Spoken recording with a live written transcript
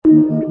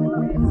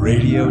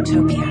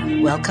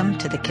Radiotopia. Welcome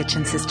to the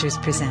Kitchen Sisters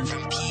Present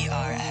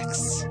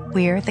PRX.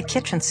 We're the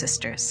Kitchen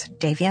Sisters,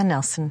 Davia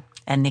Nelson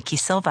and Nikki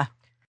Silva.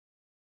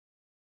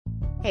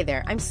 Hey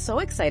there, I'm so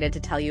excited to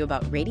tell you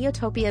about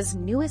Radiotopia's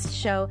newest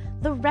show,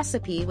 The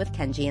Recipe with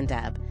Kenji and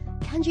Deb.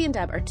 Kenji and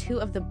Deb are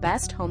two of the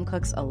best home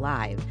cooks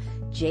alive.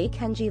 J.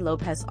 Kenji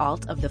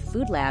Lopez-Alt of the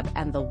Food Lab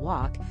and The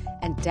Walk,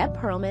 and Deb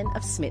Perlman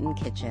of Smitten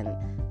Kitchen.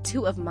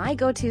 Two of my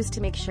go-tos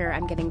to make sure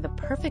I'm getting the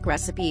perfect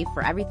recipe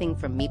for everything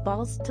from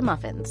meatballs to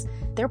muffins.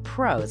 They're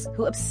pros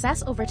who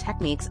obsess over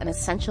techniques and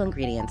essential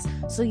ingredients,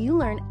 so you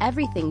learn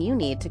everything you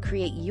need to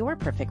create your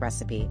perfect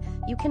recipe.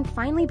 You can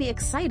finally be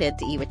excited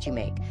to eat what you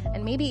make,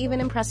 and maybe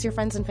even impress your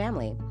friends and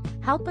family.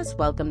 Help us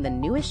welcome the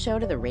newest show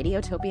to the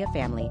Radiotopia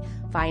family.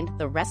 Find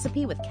The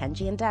Recipe with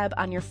Kenji and Deb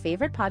on your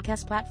favorite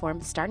podcast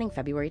platform starting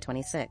February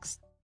 26th.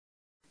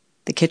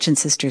 The Kitchen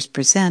Sisters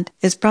Present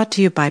is brought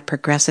to you by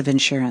Progressive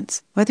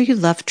Insurance. Whether you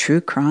love true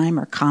crime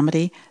or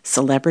comedy,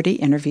 celebrity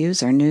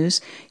interviews or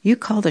news, you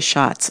call the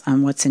shots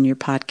on what's in your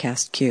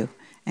podcast queue.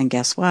 And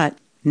guess what?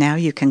 Now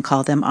you can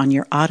call them on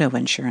your auto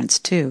insurance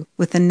too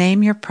with the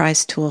Name Your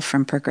Price tool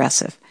from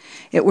Progressive.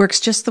 It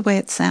works just the way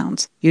it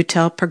sounds. You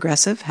tell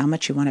Progressive how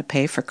much you want to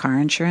pay for car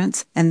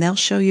insurance, and they'll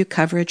show you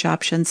coverage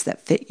options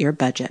that fit your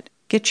budget.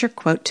 Get your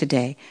quote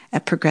today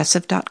at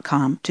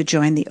Progressive.com to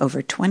join the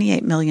over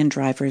 28 million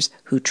drivers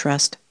who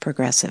trust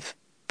Progressive.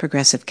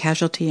 Progressive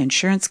Casualty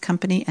Insurance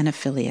Company and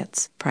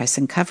Affiliates. Price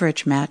and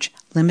coverage match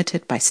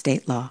limited by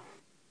state law.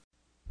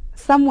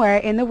 Somewhere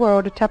in the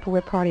world, a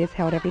Tupperware party is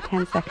held every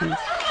 10 seconds.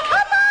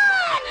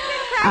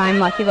 I'm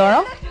Lucky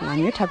Laurel, and I'm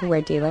your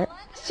Tupperware dealer.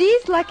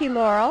 She's Lucky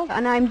Laurel,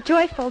 and I'm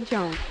Joyful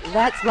Joan.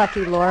 That's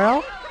Lucky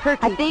Laurel.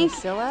 I think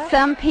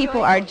some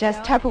people are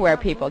just Tupperware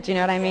people. Do you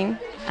know what I mean?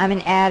 I'm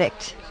an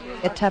addict.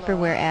 A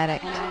Tupperware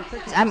addict.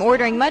 I'm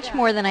ordering much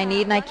more than I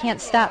need, and I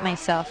can't stop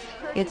myself.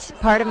 It's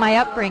part of my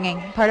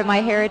upbringing, part of my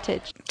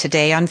heritage.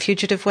 Today on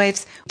Fugitive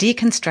Waves,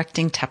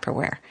 deconstructing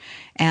Tupperware,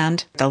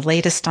 and the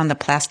latest on the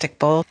plastic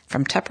bowl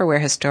from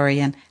Tupperware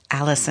historian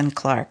Allison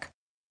Clarke.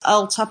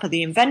 Earl Tupper,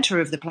 the inventor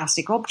of the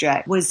plastic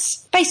object,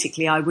 was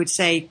basically, I would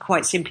say,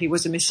 quite simply,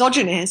 was a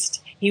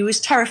misogynist. He was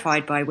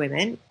terrified by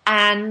women,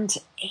 and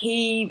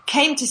he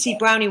came to see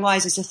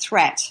WWII as a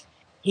threat.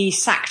 He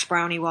sacked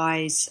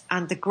WWII,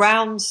 and the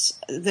grounds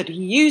that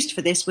he used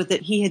for this were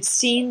that he had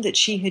seen that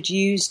she had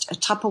used a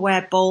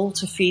Tupperware bowl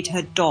to feed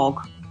her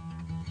dog.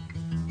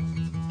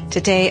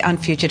 Today on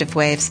Fugitive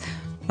Waves,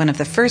 one of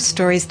the first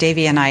stories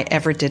Davy and I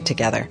ever did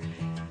together.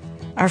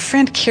 Our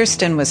friend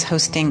Kirsten was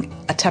hosting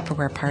a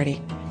Tupperware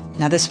party.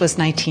 Now this was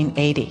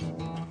 1980.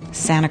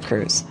 Santa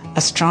Cruz,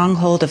 a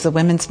stronghold of the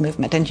women's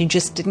movement, and you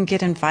just didn't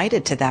get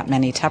invited to that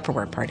many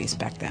Tupperware parties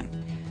back then.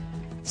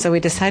 So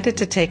we decided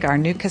to take our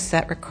new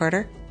cassette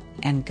recorder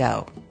and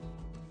go.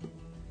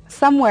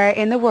 Somewhere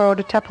in the world,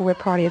 a Tupperware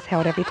party is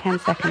held every 10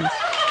 seconds.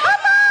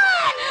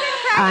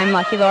 I'm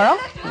Lucky Laurel,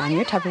 and I'm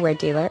your Tupperware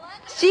dealer.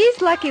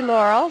 She's Lucky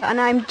Laurel, and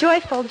I'm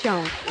Joyful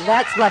Joan.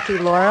 That's Lucky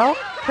Laurel.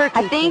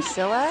 I think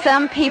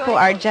some people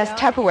are just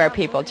Tupperware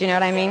people. Do you know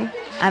what I mean?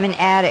 I'm an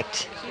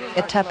addict.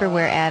 A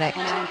Tupperware addict.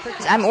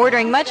 I'm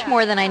ordering much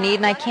more than I need,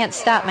 and I can't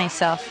stop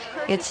myself.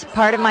 It's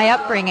part of my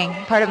upbringing,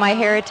 part of my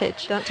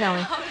heritage. Don't tell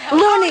me.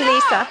 Morning,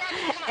 Lisa.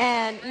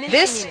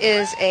 This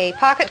is a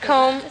pocket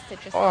comb,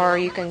 or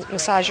you can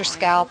massage your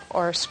scalp,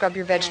 or scrub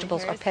your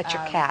vegetables, or pet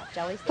your cat.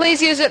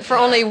 Please use it for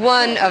only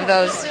one of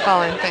those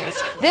following things.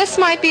 This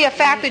might be a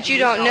fact that you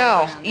don't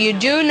know. You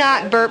do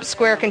not burp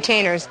square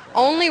containers.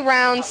 Only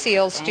round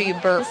seals do you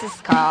burp. This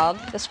is called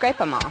the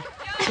Scrape-A-Maw.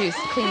 To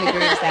clean the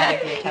grooves out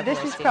of your Tupperware.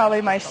 This is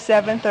probably my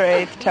 7th or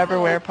 8th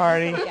Tupperware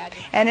party.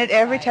 And at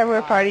every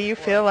Tupperware party, you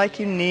feel like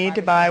you need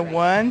to buy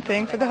one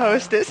thing for the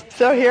hostess.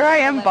 So here I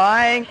am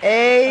buying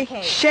a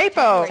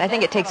Shape-O. I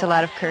think it takes a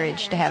lot of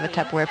courage to have a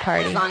Tupperware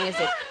party. As long as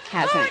it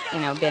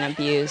hasn't, been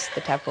abused,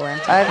 the Tupperware.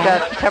 I've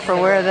got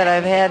Tupperware that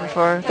I've had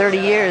for 30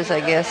 years,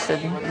 I guess,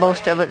 and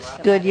most of it's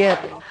good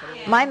yet.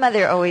 My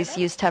mother always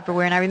used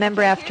Tupperware, and I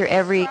remember after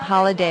every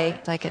holiday,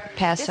 like at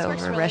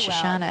Passover, Rosh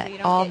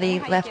Hashanah, all the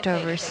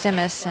leftover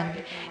simmus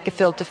and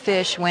gefilte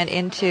fish went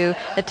into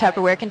the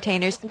Tupperware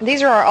containers.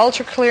 These are our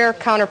ultra-clear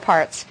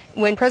counterparts.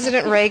 When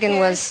President Reagan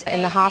was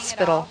in the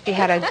hospital, he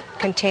had a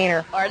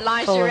container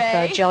full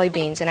of jelly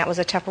beans, and that was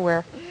a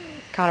Tupperware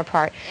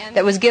counterpart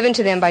that was given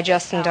to them by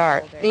Justin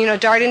Dart.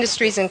 Dart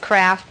Industries and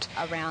Kraft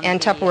and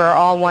Tupperware are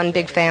all one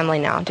big family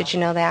now. Did you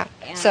know that?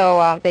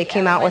 So they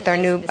came out with our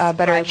new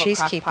butter and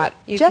cheese keeper.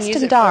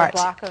 Justin Dart,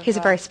 he's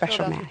a very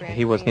special man.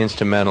 He was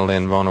instrumental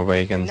in Ronald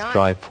Reagan's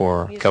drive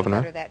for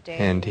governor,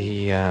 and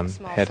he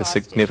had a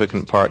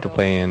significant part to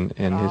play in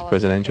his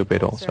presidential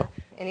bid also.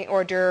 Any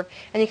hors d'oeuvre,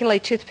 and you can lay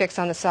toothpicks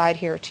on the side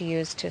here to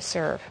use to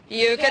serve.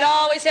 You can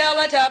always tell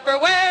a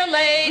Tupperware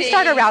lady. We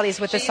start our rallies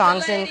with the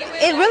songs, and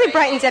it really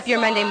brightens up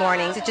your Monday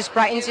mornings. It just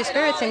brightens your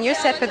spirits, and you're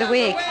set for the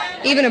week.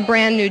 Even a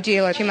brand new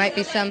dealer, she might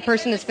be some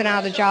person that's been out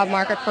of the job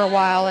market for a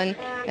while, and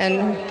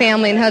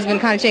family and husband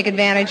kind of take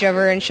advantage of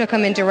her, and she'll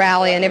come into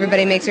rally, and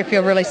everybody makes her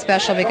feel really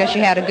special because she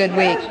had a good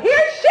week.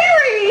 Here's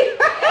Sherry!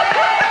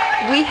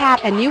 We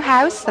had a new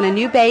house and a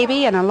new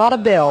baby and a lot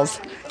of bills.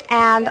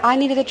 And I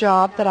needed a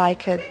job that I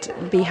could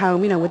be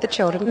home, with the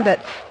children,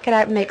 but could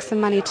out and make some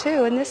money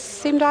too. And this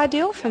seemed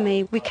ideal for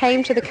me. We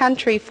came to the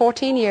country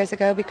 14 years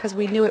ago because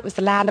we knew it was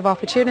the land of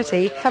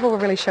opportunity.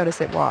 Tupperware really showed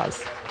us it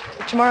was.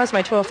 Tomorrow's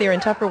my 12th year in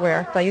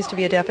Tupperware. I used to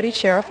be a deputy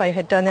sheriff. I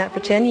had done that for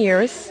 10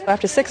 years.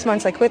 After 6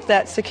 months, I quit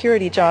that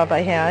security job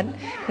I had.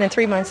 And then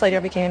 3 months later,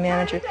 I became a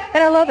manager.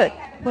 And I love it.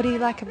 What do you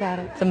like about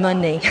it? The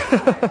money.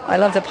 I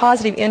love the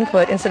positive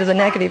input instead of the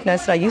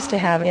negativeness that I used to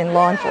have in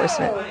law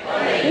enforcement.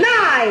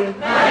 9,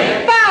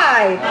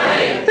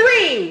 5,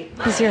 3.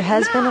 Is your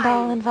husband at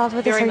all involved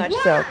with this? Very much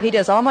so. He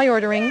does all my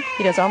ordering.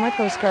 He does all my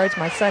postcards.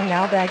 My son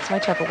now bags my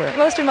Tupperware.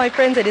 Most of my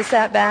friends, they just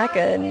sat back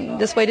and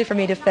just waited for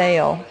me to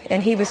fail.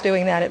 And he was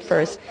doing that at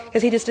first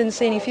because he just didn't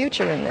see any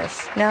future in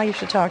this. Now you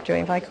should talk to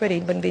him. If I could, he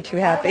wouldn't be too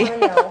happy.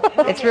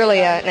 It's really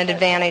an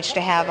advantage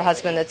to have a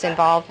husband that's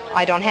involved.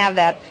 I don't have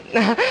that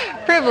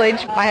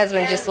privilege. My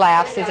husband just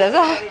laughs. He says,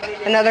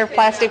 oh, another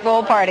plastic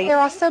bowl party. There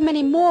are so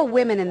many more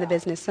women in the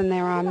business than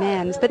there are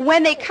men. But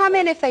when they come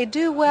in, if they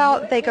do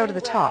well, they go to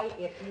the top.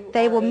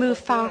 They will move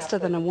faster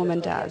than a woman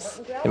does.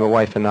 And my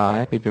wife and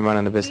I, we've been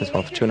running the business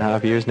for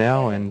 2.5 years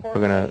now, and we're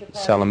going to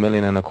sell $1.25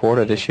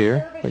 million this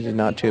year, which is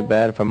not too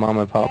bad for mom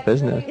and pop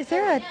business. Is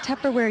there a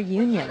Tupperware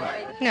union?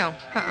 No.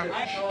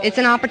 It's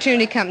an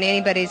opportunity company.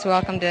 Anybody's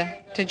welcome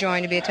to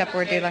join to be a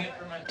Tupperware dealer.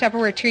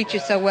 Tupperware treats you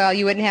so well,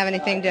 you wouldn't have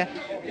anything to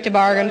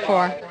bargain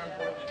for.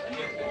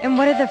 And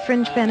what are the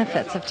fringe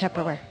benefits of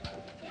Tupperware?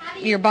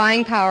 Your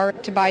buying power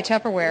to buy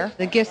Tupperware,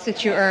 the gifts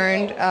that you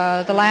earned.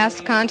 The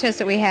last contest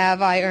that we have,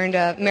 I earned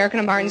an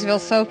American Martinsville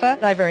sofa.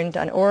 I've earned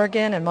an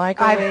Oregon and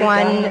microwave. I've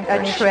won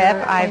a trip.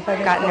 I've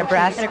gotten a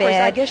brass bed. And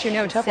of course,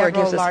 I guess Tupperware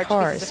gives us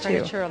cars,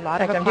 too. A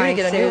lot of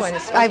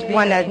appliances. I've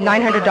won a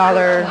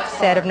 $900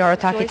 set of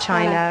Noritake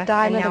china.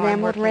 Diamond and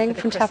emerald ring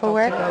from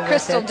Tupperware.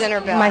 Crystal dinner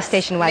bells. My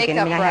station wagon.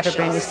 I have a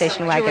brand new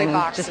station wagon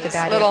boxes, just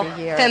about little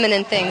every year.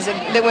 Feminine things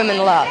that women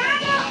love.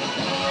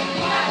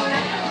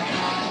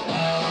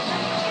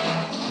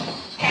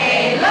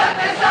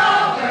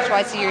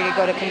 Twice a year you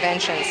go to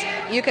conventions.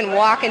 You can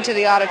walk into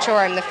the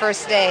auditorium the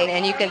first day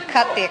and you can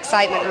cut the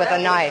excitement with a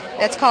knife.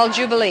 That's called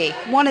Jubilee.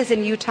 One is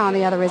in Utah and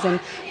the other is in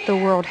the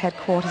world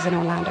headquarters in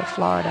Orlando,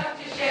 Florida.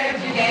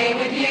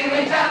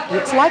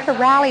 It's like a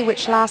rally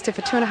which lasted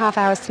for 2.5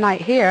 hours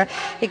tonight here.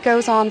 It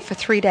goes on for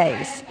 3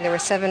 days. There were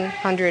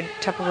 700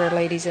 Tupperware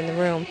ladies in the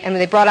room, and when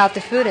they brought out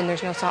the food and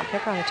there's no salt and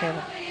pepper on the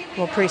table.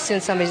 Well, pretty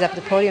soon somebody's up at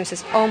the podium and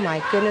says, oh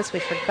my goodness, we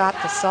forgot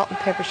the salt and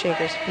pepper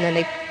shakers. And then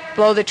they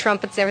blow the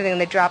trumpets and everything,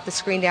 and they drop the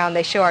screen down.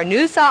 They show our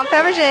new salt and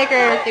pepper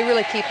shaker. They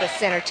really keep us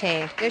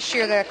entertained. This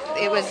year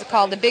it was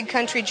called the Big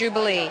Country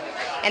Jubilee,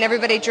 and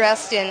everybody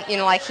dressed in,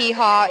 like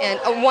hee-haw,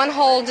 and one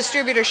whole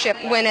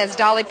distributorship went as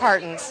Dolly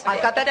Parton's.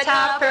 I've got the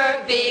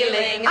Tupper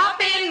feeling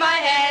up in my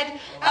head,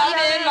 up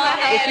in my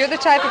head. If you're the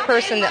type of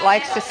person that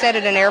likes to sit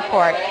at an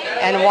airport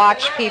and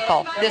watch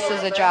people, this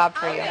is a job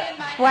for you.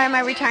 Why am I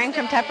retiring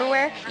from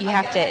Tupperware? You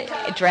have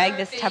to drag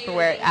this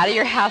Tupperware out of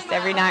your house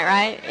every night,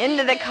 right?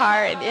 Into the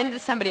car and into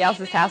somebody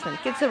else's house, and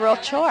it's a real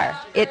chore.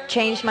 It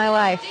changed my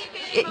life.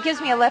 It gives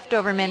me a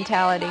leftover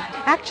mentality.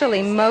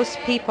 Actually, most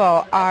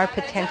people are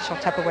potential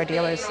Tupperware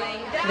dealers.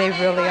 They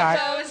really are.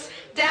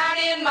 Down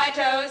in my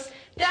toes,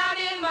 down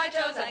in my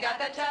toes, I got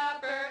the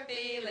Tupper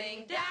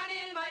feeling. Down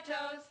in my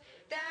toes,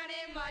 down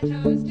in my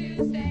toes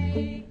to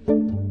stay.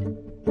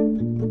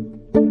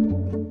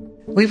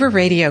 We were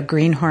radio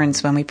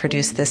greenhorns when we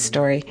produced this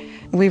story.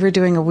 We were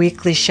doing a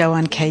weekly show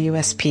on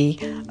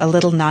KUSP, a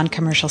little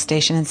non-commercial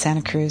station in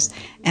Santa Cruz,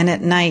 and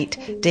at night,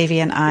 Davy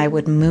and I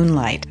would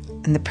moonlight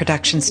in the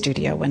production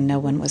studio when no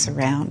one was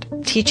around,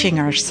 teaching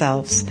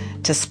ourselves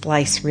to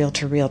splice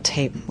reel-to-reel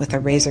tape with a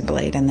razor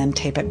blade and then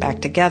tape it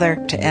back together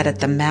to edit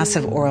the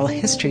massive oral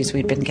histories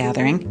we'd been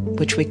gathering,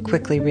 which we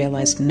quickly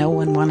realized no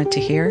one wanted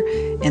to hear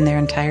in their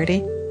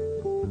entirety.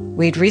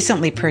 We'd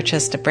recently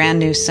purchased a brand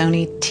new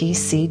Sony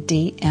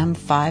TCD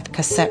M5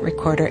 cassette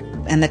recorder,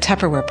 and the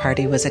Tupperware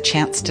Party was a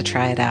chance to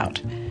try it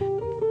out.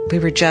 We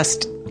were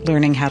just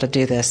learning how to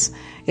do this.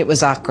 It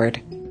was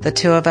awkward. The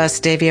two of us,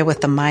 Davia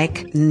with the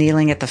mic,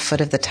 kneeling at the foot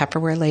of the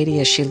Tupperware lady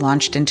as she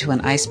launched into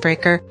an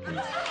icebreaker.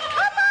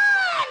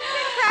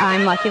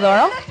 I'm Lucky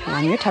Laurel, and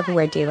I'm your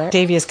Tupperware dealer.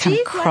 Davia's kind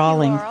of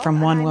crawling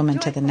from one woman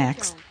to the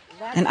next.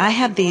 And I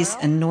had these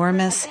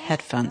enormous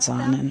headphones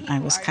on, and I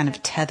was kind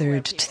of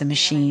tethered to the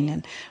machine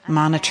and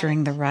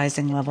monitoring the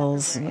rising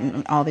levels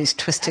and all these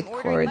twisted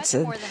chords.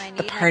 And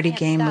the party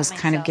game was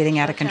kind of getting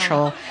out of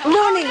control.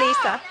 Morning,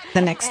 Lisa. The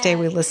next day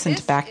we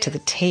listened back to the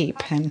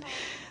tape, and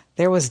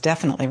there was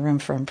definitely room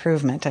for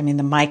improvement. I mean,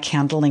 the mic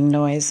handling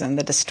noise and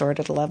the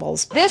distorted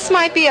levels. This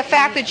might be a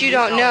fact that you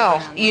don't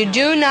know. You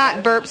do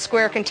not burp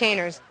square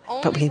containers.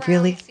 But we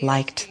really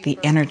liked the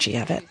energy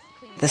of it.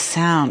 The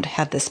sound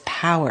had this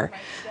power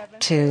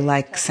to,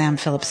 like Sam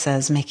Phillips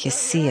says, make you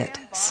see it,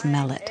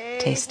 smell it,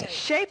 taste it.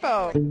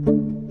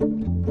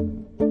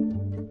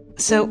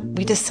 So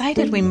we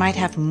decided we might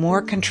have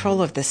more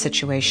control of the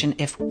situation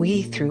if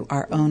we threw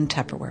our own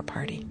Tupperware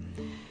party.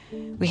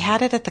 We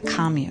had it at the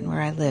commune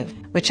where I live,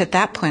 which at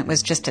that point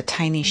was just a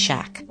tiny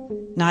shack,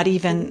 not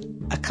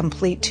even a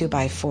complete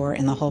 2x4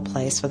 in the whole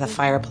place with a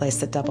fireplace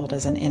that doubled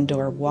as an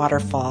indoor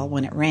waterfall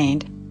when it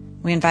rained.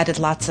 We invited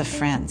lots of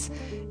friends,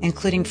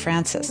 including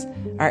Frances,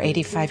 our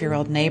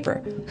 85-year-old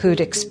neighbor, who'd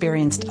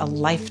experienced a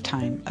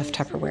lifetime of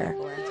Tupperware.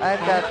 I've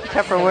got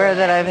Tupperware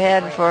that I've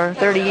had for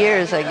 30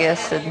 years, I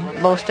guess,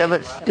 and most of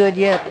it's good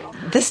yet.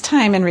 This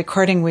time in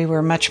recording, we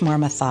were much more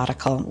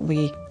methodical.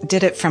 We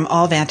did it from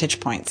all vantage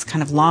points,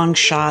 kind of long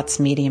shots,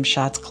 medium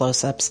shots,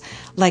 close-ups,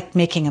 like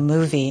making a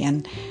movie.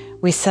 And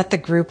we set the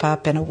group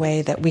up in a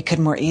way that we could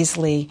more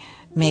easily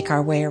make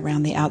our way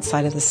around the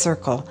outside of the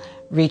circle,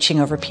 reaching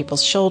over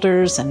people's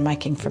shoulders and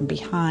miking from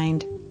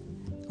behind.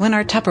 When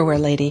our Tupperware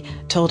lady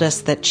told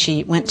us that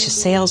she went to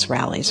sales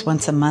rallies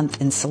once a month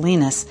in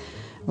Salinas,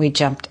 we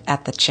jumped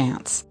at the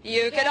chance.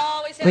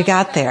 We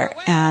got there,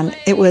 and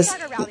it was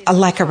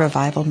like a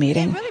revival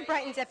meeting.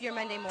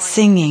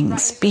 Singing,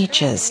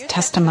 speeches,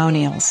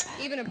 testimonials.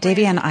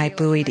 Davy and I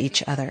buoyed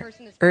each other,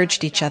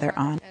 urged each other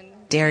on,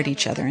 dared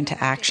each other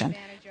into action.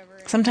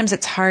 Sometimes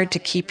it's hard to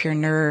keep your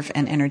nerve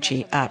and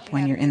energy up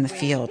when you're in the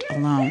field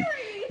alone.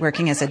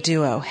 Working as a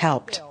duo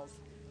helped.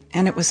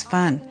 And it was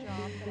fun.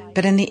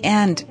 But in the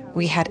end,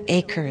 we had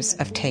acres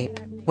of tape,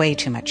 way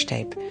too much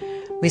tape.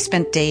 We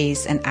spent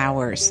days and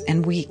hours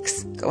and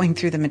weeks going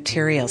through the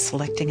material,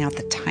 selecting out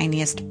the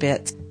tiniest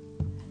bits.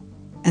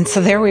 And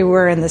so there we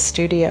were in the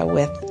studio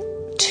with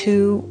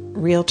 2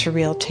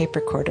 reel-to-reel tape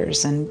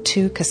recorders and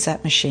 2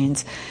 cassette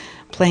machines,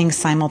 playing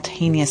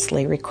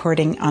simultaneously,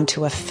 recording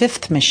onto a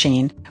 5th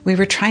machine. We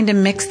were trying to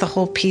mix the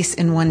whole piece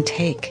in one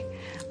take.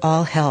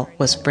 All hell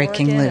was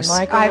breaking loose.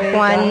 I've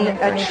won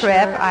a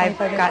trip. I've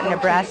gotten a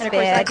brass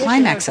bed. The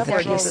climax of the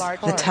piece,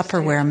 the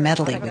Tupperware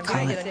medley, we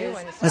call it,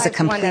 was a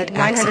complete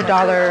accident.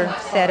 $900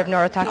 set of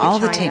Noritake. All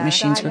the tape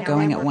machines were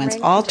going at once,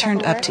 all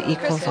turned up to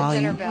equal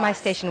volume. My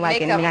station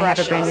wagon. I mean, I have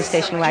a brand new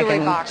station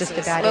wagon just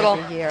about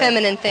every year.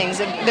 Feminine things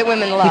that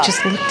women love. We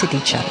just looked at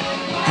each other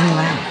and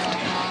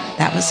laughed.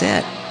 That was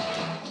it.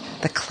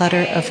 The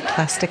clutter of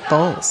plastic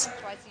bowls,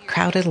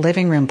 crowded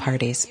living room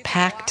parties,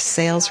 packed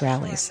sales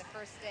rallies.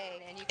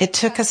 It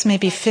took us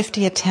maybe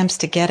 50 attempts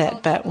to get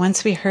it, but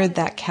once we heard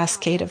that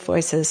cascade of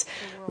voices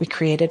we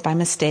created by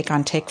mistake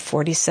on take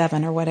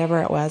 47 or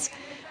whatever it was,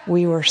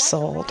 we were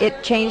sold.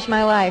 It changed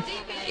my life.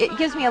 It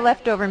gives me a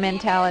leftover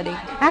mentality.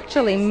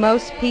 Actually,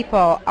 most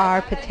people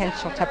are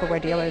potential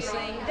Tupperware dealers.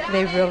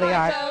 They really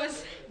are.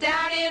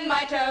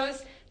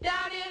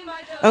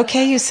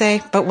 Okay, you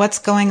say, but what's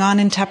going on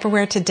in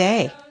Tupperware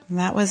today?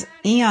 That was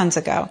eons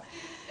ago.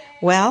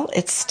 Well,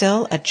 it's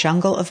still a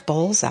jungle of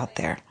bowls out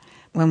there.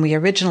 When we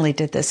originally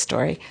did this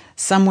story,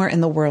 somewhere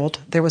in the world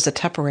there was a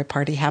Tupperware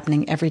party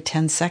happening every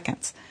 10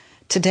 seconds.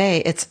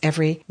 Today, it's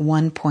every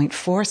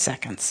 1.4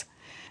 seconds.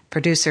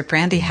 Producer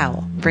Brandi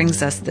Howell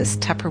brings us this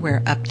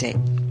Tupperware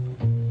update.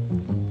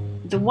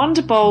 The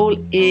Wonder Bowl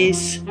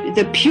is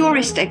the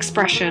purest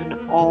expression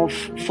of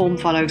form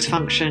follows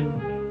function.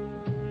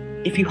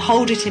 If you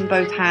hold it in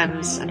both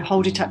hands and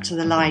hold it up to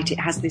the light, it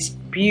has this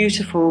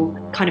beautiful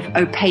kind of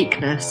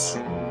opaqueness.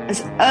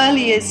 As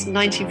early as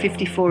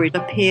 1954, it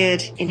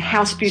appeared in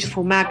House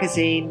Beautiful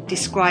magazine,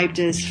 described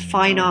as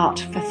fine art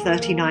for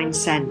 39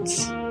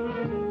 cents.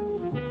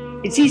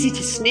 It's easy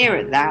to sneer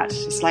at that.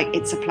 It's like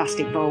it's a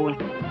plastic bowl.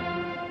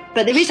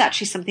 But there is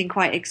actually something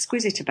quite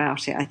exquisite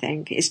about it, I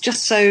think. It's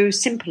just so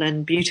simple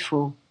and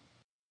beautiful.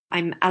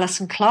 I'm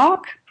Allison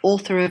Clarke,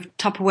 author of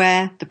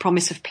Tupperware, The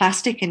Promise of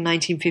Plastic in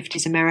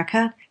 1950s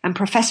America, and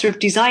professor of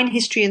design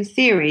history and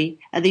theory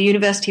at the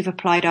University of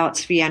Applied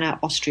Arts, Vienna,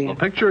 Austria. The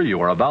picture you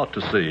are about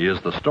to see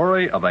is the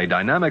story of a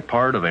dynamic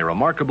part of a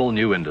remarkable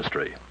new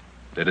industry.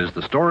 It is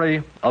the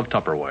story of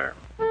Tupperware.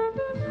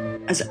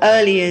 As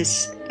early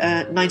as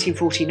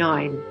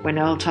 1949, when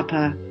Earl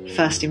Tupper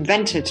first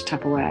invented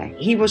Tupperware,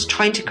 he was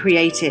trying to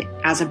create it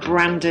as a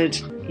branded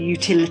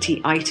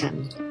utility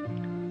item.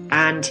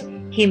 And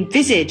he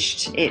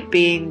envisaged it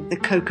being the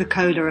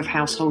Coca-Cola of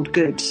household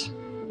goods.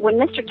 When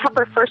Mr.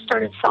 Tupper first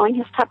started selling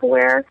his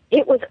Tupperware,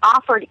 it was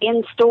offered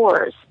in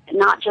stores,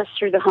 not just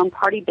through the home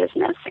party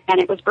business. And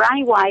it was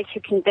WWII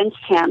who convinced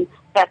him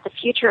that the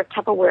future of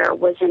Tupperware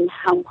was in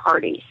home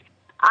parties.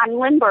 I'm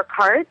Lynn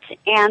Burkhardt,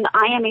 and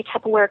I am a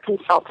Tupperware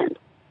consultant.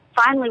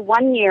 Finally,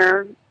 one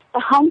year, the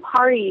home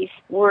parties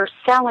were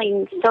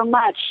selling so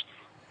much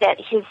that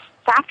his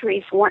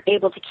factories weren't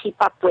able to keep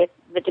up with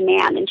the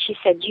demand. And she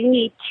said, you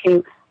need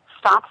to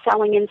stop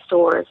selling in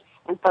stores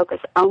and focus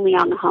only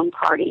on the home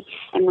party.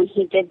 And when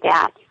he did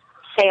that,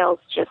 sales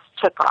just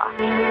took off.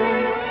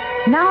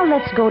 Now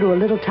let's go to a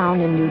little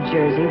town in New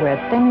Jersey where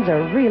things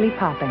are really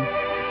popping.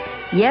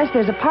 Yes,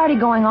 there's a party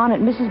going on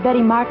at Mrs.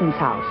 Betty Martin's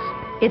house.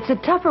 It's a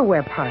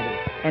Tupperware party,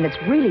 and it's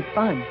really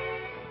fun.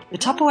 The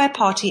Tupperware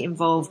party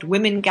involved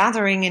women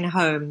gathering in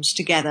homes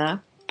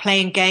together,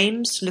 playing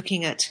games,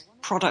 looking at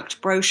product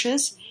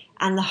brochures,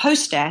 and the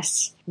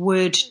hostess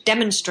would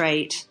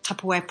demonstrate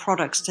Tupperware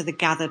products to the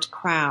gathered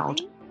crowd.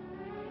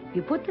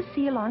 You put the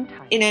seal on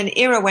tight. In an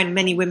era when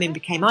many women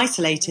became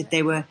isolated,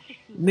 they were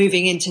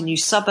moving into new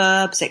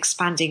suburbs,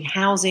 expanding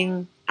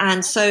housing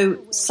And so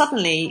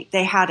suddenly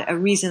they had a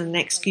reason and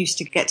an excuse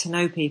to get to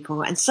know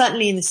people. And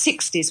certainly in the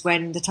 60s,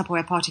 when the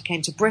Tupperware Party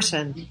came to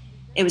Britain,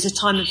 it was a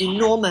time of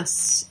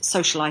enormous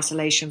social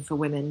isolation for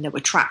women that were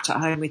trapped at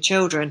home with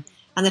children.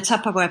 And the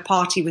Tupperware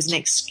Party was an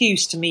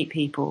excuse to meet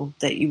people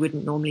that you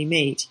wouldn't normally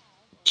meet.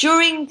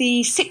 During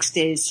the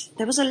 60s,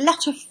 there was a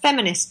lot of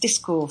feminist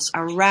discourse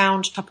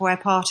around Tupperware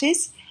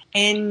parties.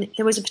 And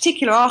there was a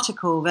particular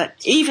article that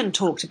even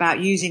talked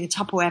about using a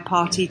Tupperware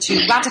party to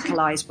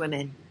radicalize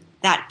women.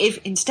 That if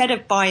instead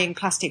of buying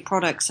plastic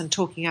products and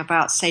talking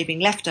about saving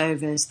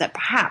leftovers, that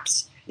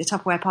perhaps the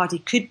Tupperware party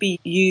could be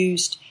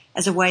used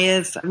as a way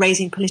of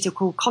raising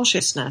political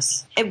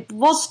consciousness. It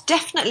was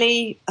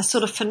definitely a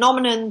sort of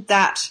phenomenon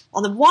that,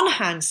 on the one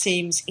hand,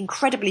 seems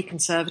incredibly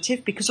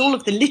conservative because all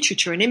of the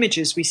literature and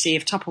images we see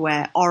of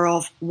Tupperware are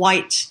of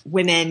white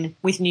women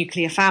with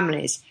nuclear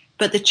families.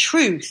 But the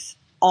truth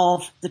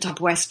of the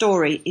Tupperware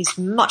story is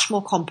much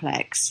more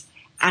complex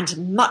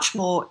and much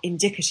more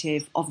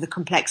indicative of the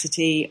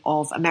complexity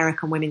of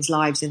American women's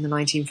lives in the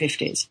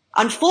 1950s.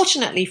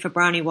 Unfortunately for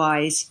Brownie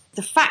Wise,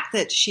 the fact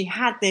that she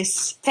had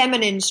this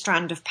feminine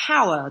strand of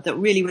power that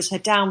really was her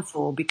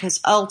downfall,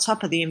 because Earl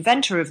Tupper, the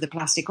inventor of the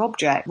plastic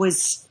object,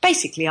 was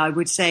basically, I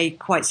would say,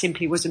 quite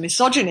simply was a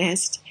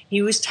misogynist.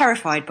 He was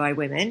terrified by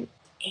women.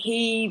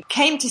 He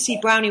came to see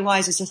Brownie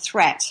Wise as a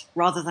threat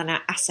rather than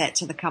an asset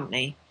to the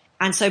company.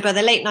 And so by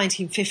the late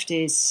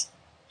 1950s,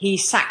 he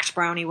sacked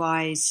Brownie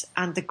Wise,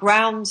 and the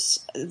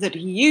grounds that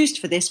he used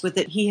for this were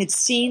that he had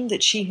seen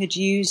that she had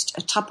used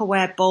a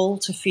Tupperware bowl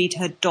to feed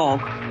her dog.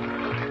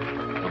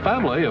 A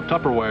family of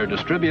Tupperware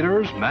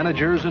distributors,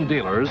 managers, and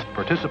dealers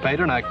participate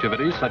in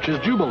activities such as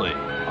Jubilee,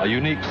 a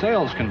unique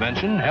sales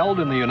convention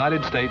held in the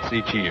United States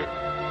each year.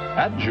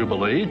 At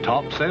Jubilee,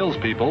 top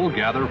salespeople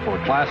gather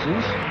for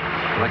classes,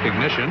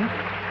 recognition,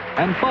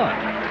 and fun.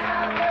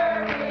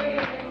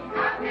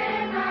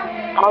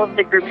 All of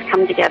the groups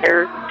come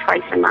together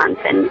twice a month,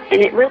 and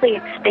it really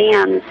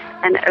expands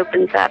and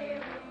opens up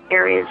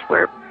areas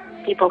where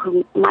people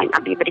who might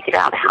not be able to get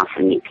out of the house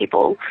and meet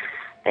people,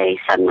 they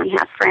suddenly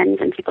have friends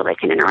and people they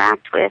can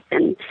interact with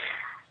and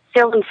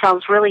feel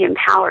themselves really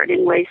empowered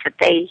in ways that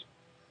they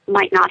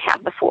might not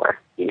have before,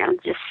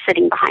 just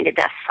sitting behind a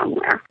desk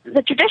somewhere.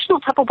 The traditional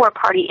Tupperware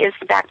party is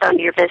the backbone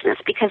of your business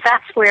because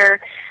that's where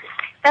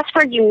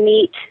you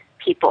meet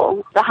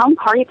people. The home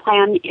party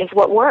plan is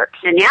what works.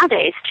 And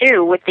nowadays,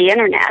 too, with the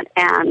internet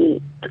and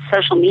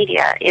social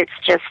media, it's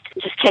just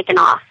taken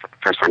off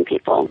for some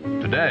people.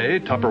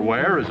 Today,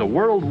 Tupperware is a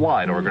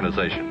worldwide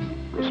organization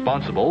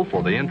responsible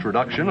for the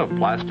introduction of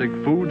plastic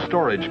food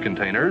storage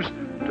containers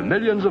to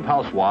millions of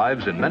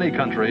housewives in many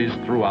countries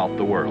throughout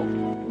the world.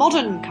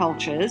 Modern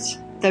cultures,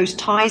 those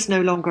ties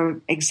no longer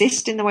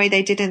exist in the way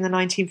they did in the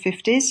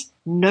 1950s.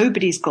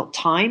 Nobody's got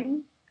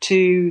time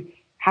to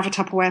have a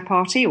Tupperware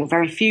party, or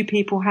very few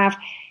people have.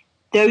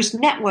 Those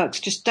networks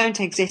just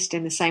don't exist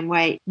in the same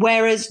way,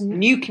 whereas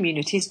new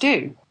communities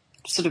do.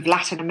 Sort of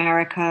Latin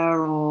America,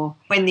 or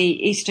when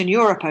the Eastern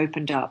Europe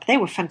opened up, they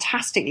were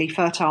fantastically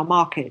fertile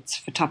markets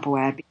for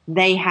Tupperware.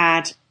 They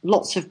had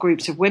lots of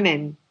groups of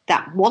women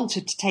that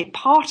wanted to take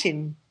part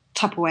in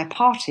Tupperware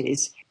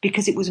parties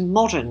because it was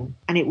modern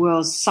and it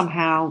was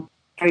somehow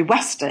very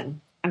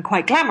Western and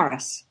quite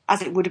glamorous,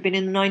 as it would have been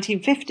in the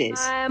 1950s.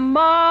 My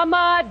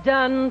mama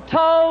done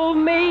told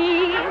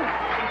me.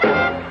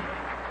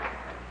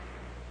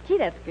 Gee,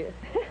 that's good.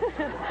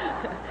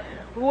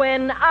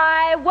 When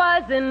I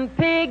was in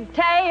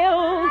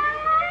pigtails,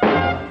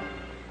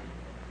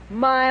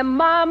 my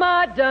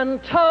mama done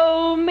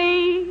told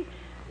me,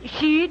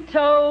 she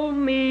told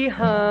me,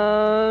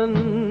 hun,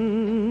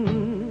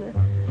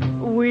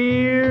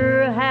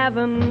 we're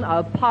having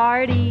a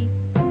party.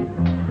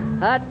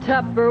 A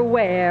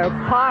Tupperware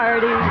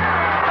party.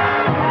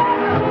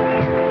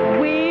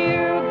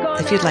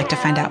 If you'd like to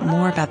find out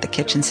more about the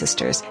Kitchen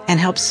Sisters and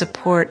help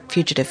support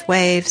Fugitive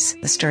Waves,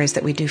 the stories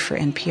that we do for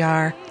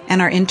NPR,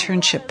 and our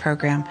internship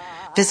program,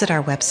 visit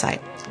our website,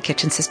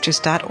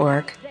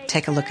 kitchensisters.org.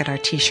 Take a look at our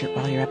T-shirt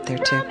while you're up there,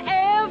 too.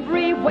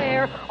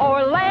 Everywhere,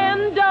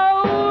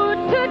 Orlando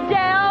to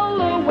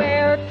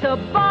Delaware to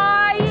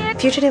buy it.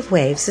 Fugitive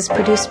Waves is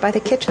produced by the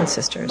Kitchen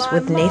Sisters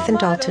with Nathan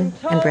Dalton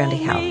and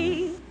Brandi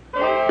Howell.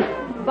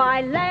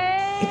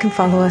 You can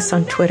follow us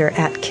on Twitter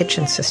at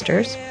Kitchen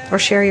Sisters or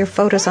share your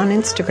photos on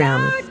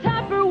Instagram.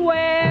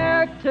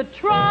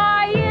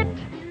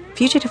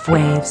 Fugitive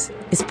Waves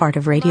is part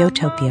of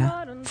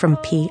Radiotopia from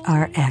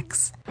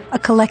PRX, a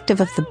collective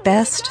of the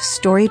best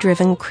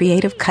story-driven,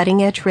 creative,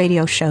 cutting-edge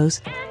radio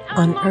shows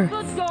on Earth.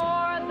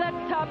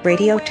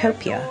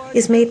 Radiotopia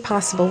is made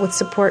possible with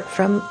support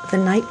from the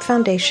Knight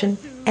Foundation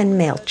and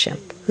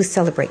MailChimp, who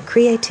celebrate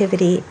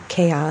creativity,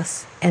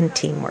 chaos, and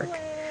teamwork.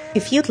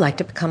 If you'd like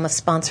to become a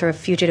sponsor of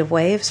Fugitive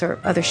Waves or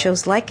other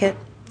shows like it,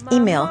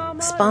 email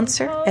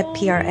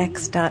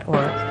sponsor@prx.org.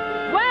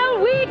 Well,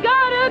 we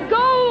got a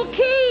gold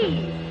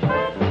key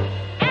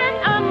and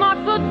unlock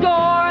the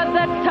door,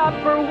 the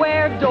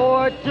Tupperware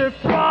door to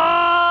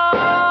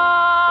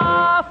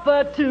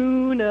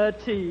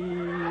opportunity.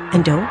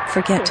 And don't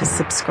forget to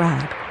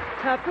subscribe.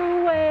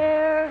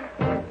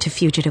 Tupperware. To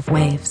Fugitive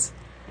Waves.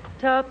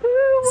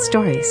 Tupperware.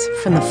 Stories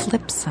from the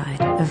flip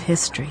side of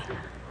history.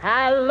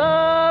 I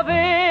love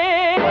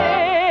it.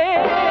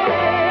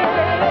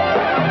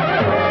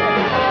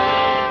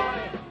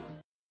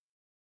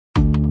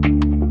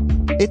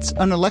 It's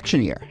an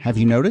election year, have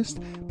you noticed?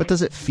 But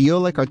does it feel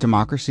like our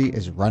democracy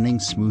is running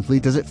smoothly?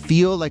 Does it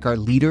feel like our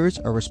leaders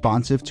are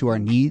responsive to our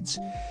needs?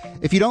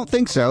 If you don't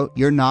think so,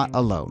 you're not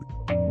alone.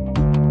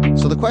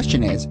 So the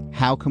question is,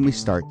 how can we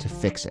start to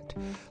fix it?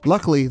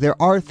 Luckily,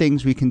 there are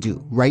things we can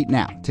do right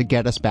now to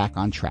get us back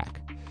on track.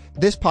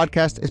 This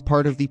podcast is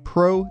part of the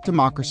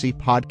Pro-Democracy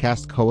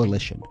Podcast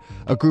Coalition,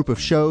 a group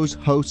of shows,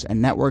 hosts, and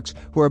networks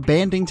who are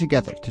banding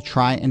together to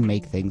try and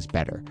make things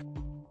better.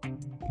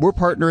 We're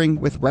partnering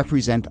with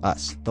Represent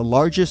Us, the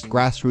largest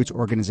grassroots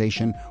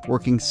organization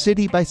working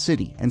city by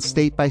city and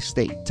state by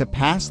state to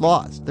pass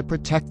laws that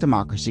protect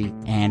democracy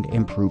and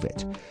improve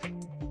it.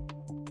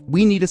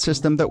 We need a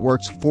system that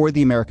works for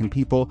the American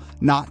people,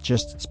 not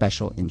just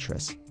special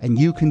interests. And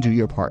you can do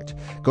your part.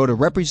 Go to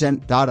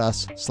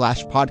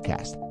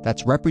represent.us/podcast.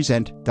 That's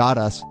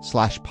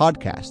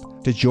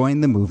represent.us/podcast to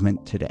join the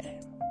movement today.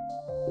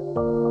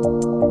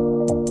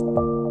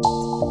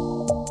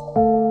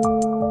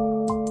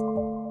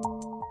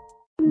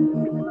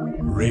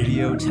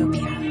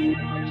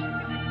 Radiotopia.